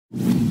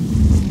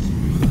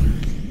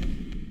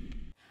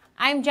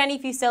I'm Jenny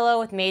Fusillo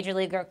with Major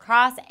League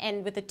Lacrosse,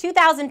 and with the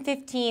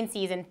 2015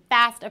 season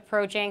fast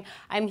approaching,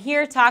 I'm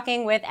here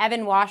talking with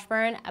Evan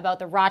Washburn about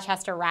the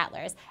Rochester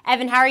Rattlers.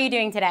 Evan, how are you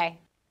doing today?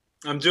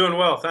 I'm doing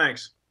well,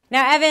 thanks.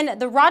 Now, Evan,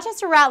 the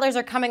Rochester Rattlers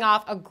are coming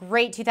off a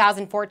great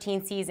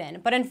 2014 season,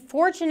 but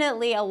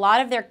unfortunately, a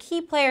lot of their key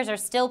players are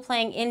still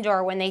playing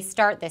indoor when they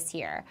start this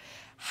year.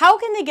 How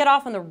can they get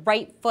off on the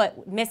right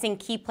foot missing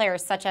key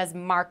players such as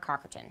Mark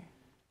Cockerton?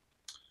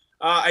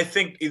 I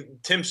think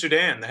Tim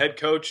Sudan, the head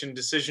coach and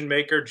decision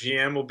maker,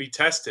 GM, will be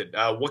tested.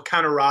 What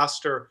kind of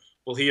roster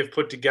will he have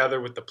put together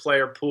with the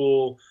player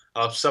pool,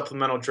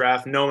 supplemental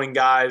draft, knowing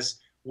guys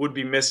would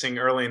be missing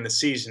early in the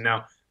season?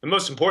 Now, the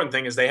most important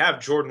thing is they have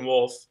Jordan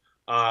Wolf,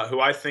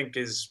 who I think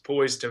is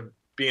poised to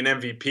be an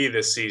MVP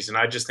this season.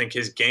 I just think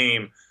his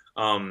game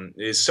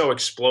is so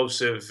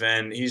explosive,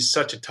 and he's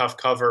such a tough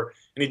cover,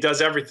 and he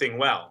does everything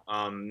well.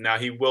 Now,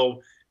 he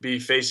will be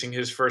facing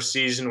his first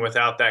season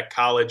without that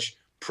college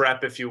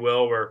prep, if you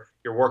will, where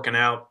you're working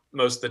out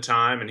most of the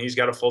time, and he's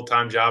got a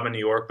full-time job in New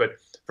York. But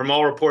from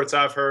all reports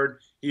I've heard,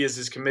 he is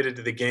as committed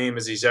to the game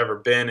as he's ever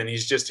been, and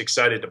he's just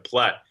excited to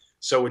play.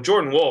 So with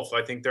Jordan Wolf,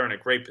 I think they're in a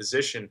great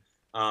position.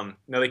 Now,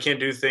 they can't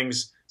do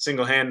things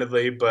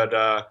single-handedly,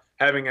 but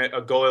having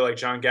a goalie like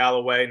John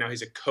Galloway, now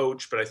he's a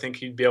coach, but I think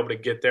he'd be able to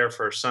get there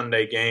for a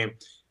Sunday game.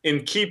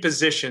 In key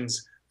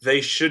positions, they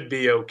should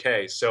be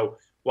okay. So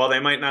while they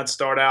might not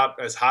start out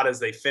as hot as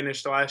they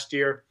finished last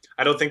year,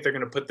 I don't think they're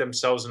going to put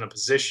themselves in a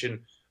position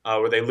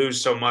where they lose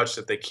so much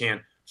that they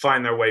can't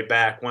find their way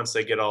back once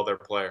they get all their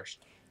players.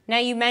 Now,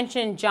 you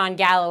mentioned John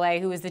Galloway,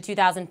 who was the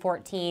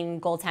 2014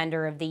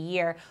 goaltender of the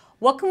year.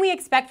 What can we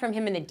expect from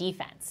him in the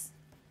defense?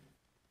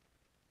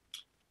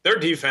 Their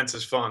defense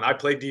is fun. I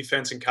played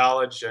defense in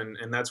college, and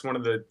that's one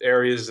of the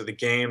areas of the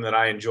game that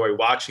I enjoy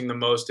watching the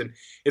most. And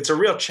it's a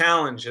real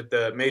challenge at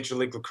the Major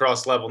League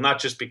Lacrosse level, not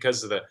just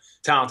because of the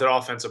talented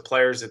offensive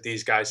players that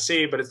these guys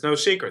see, but it's no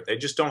secret. They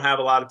just don't have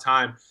a lot of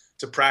time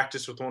to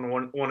practice with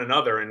one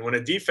another. And when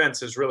a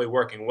defense is really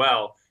working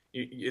well,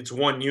 it's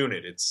one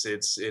unit.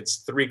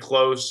 It's three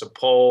close, a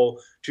pole,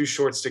 two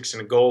short sticks,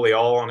 and a goalie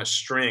all on a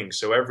string.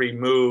 So every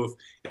move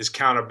is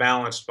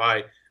counterbalanced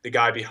by the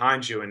guy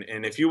behind you.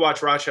 And if you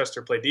watch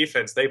Rochester play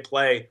defense, they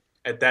play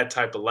at that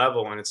type of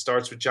level. And it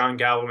starts with John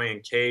Galloway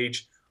and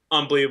Cage,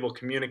 unbelievable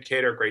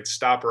communicator, great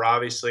stopper,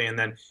 obviously. And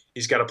then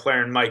he's got a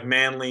player in Mike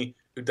Manley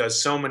who does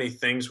so many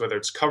things, whether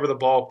it's cover the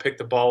ball, pick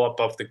the ball up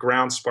off the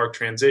ground, spark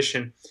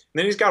transition. And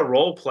then he's got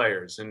role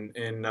players. And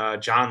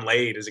John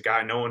Lade is a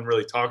guy no one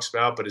really talks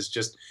about, but is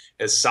just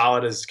as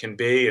solid as can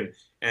be.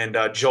 And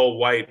Joel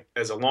White,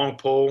 as a long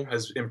pull,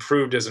 has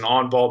improved as an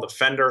on-ball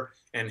defender.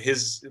 And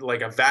his like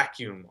a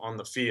vacuum on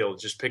the field,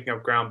 just picking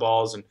up ground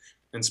balls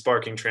and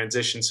sparking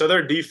transition. So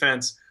their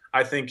defense,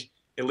 I think,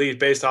 at least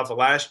based off of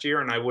last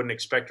year, and I wouldn't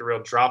expect a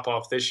real drop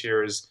off this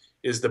year, is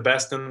the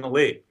best in the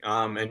league.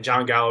 And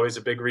John Galloway is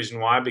a big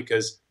reason why,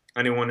 because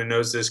anyone who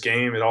knows this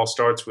game, it all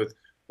starts with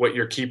what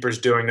your keeper's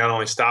doing, not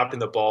only stopping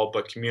the ball,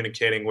 but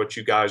communicating what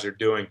you guys are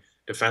doing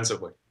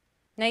defensively.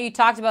 Now, you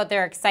talked about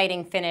their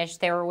exciting finish.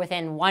 They were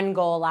within one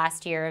goal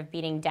last year of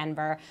beating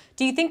Denver.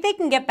 Do you think they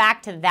can get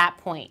back to that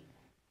point?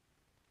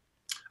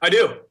 I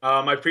do.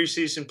 My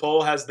preseason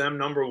poll has them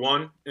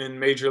 #1 in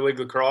Major League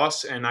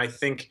Lacrosse, and I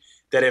think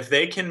that if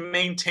they can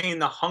maintain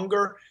the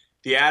hunger,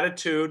 the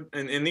attitude,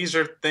 and these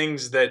are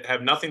things that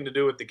have nothing to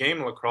do with the game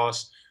of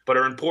lacrosse, but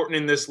are important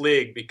in this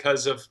league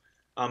because of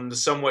the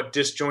somewhat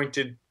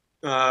disjointed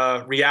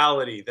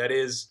reality that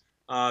is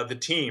the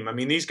team. I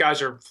mean, these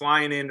guys are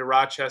flying into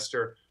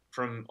Rochester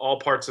from all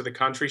parts of the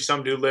country.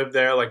 Some do live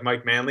there, like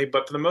Mike Manley,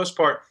 but for the most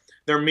part,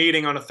 they're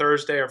meeting on a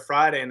Thursday or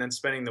Friday and then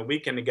spending the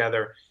weekend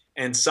together.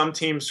 And some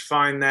teams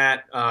find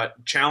that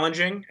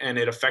challenging, and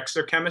it affects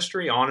their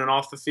chemistry on and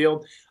off the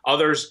field.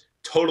 Others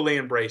totally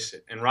embrace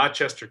it, and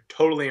Rochester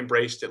totally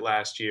embraced it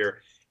last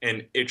year,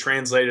 and it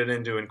translated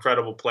into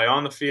incredible play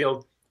on the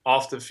field.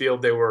 Off the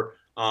field, they were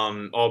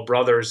all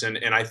brothers, and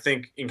I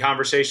think in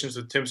conversations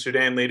with Tim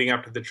Sudan leading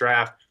up to the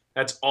draft,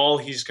 that's all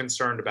he's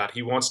concerned about.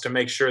 He wants to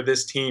make sure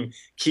this team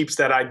keeps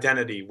that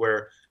identity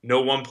where no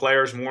one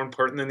player is more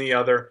important than the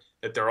other,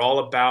 that they're all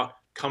about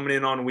coming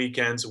in on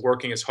weekends,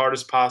 working as hard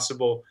as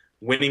possible,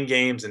 winning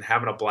games, and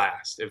having a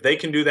blast. If they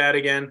can do that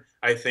again,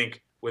 I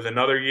think with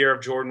another year of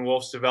Jordan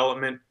Wolf's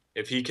development,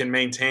 if he can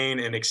maintain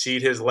and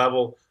exceed his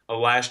level of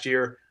last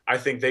year, I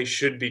think they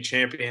should be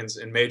champions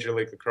in Major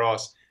League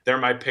Lacrosse. They're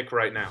my pick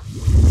right now.